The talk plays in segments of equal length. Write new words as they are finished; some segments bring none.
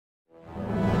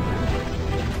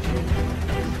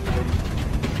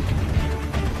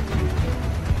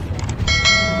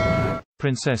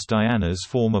Princess Diana's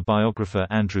former biographer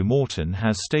Andrew Morton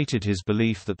has stated his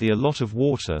belief that a lot of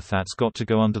water that's got to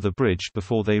go under the bridge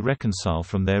before they reconcile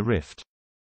from their rift.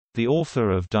 The author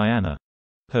of Diana,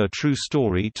 Her True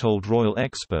Story told royal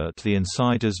expert The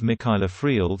Insider's Mikhaila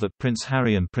Friel that Prince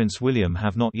Harry and Prince William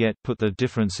have not yet put their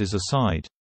differences aside,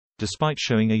 despite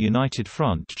showing a united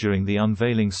front during the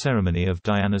unveiling ceremony of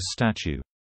Diana's statue.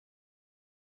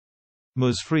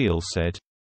 Ms. Friel said,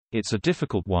 "It's a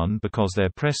difficult one because their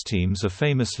press teams are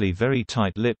famously very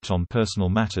tight-lipped on personal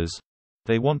matters.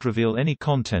 They won't reveal any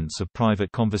contents of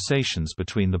private conversations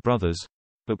between the brothers,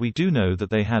 but we do know that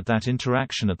they had that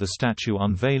interaction at the statue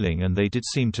unveiling and they did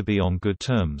seem to be on good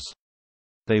terms.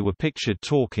 They were pictured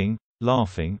talking,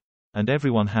 laughing, and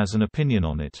everyone has an opinion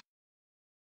on it."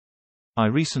 I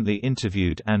recently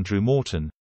interviewed Andrew Morton,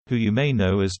 who you may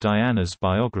know as Diana's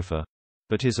biographer,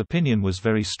 but his opinion was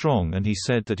very strong and he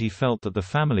said that he felt that the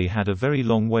family had a very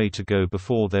long way to go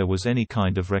before there was any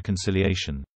kind of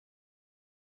reconciliation.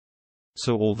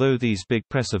 So although these big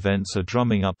press events are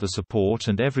drumming up the support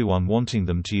and everyone wanting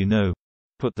them to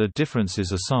put their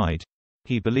differences aside,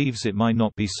 he believes it might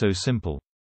not be so simple.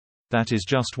 That is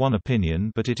just one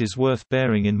opinion, but it is worth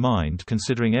bearing in mind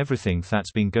considering everything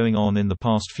that's been going on in the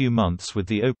past few months with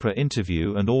the Oprah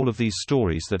interview and all of these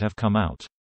stories that have come out.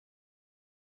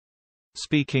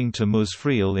 Speaking to Ms.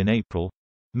 Friel in April,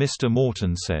 Mr.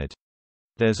 Morton said,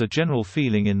 "There's a general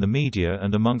feeling in the media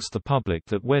and amongst the public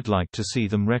that we'd like to see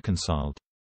them reconciled.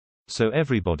 So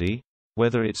everybody,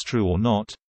 whether it's true or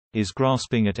not, is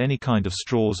grasping at any kind of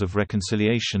straws of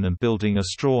reconciliation and building a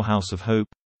straw house of hope,"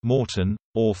 Morton,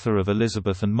 author of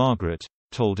Elizabeth and Margaret,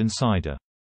 told Insider.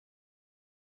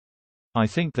 "I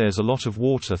think there's a lot of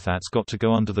water that's got to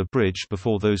go under the bridge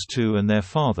before those two and their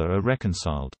father are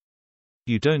reconciled.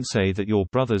 You don't say that your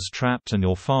brother's trapped and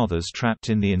your father's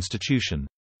trapped in the institution,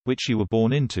 which you were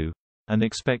born into, and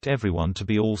expect everyone to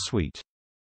be all sweet.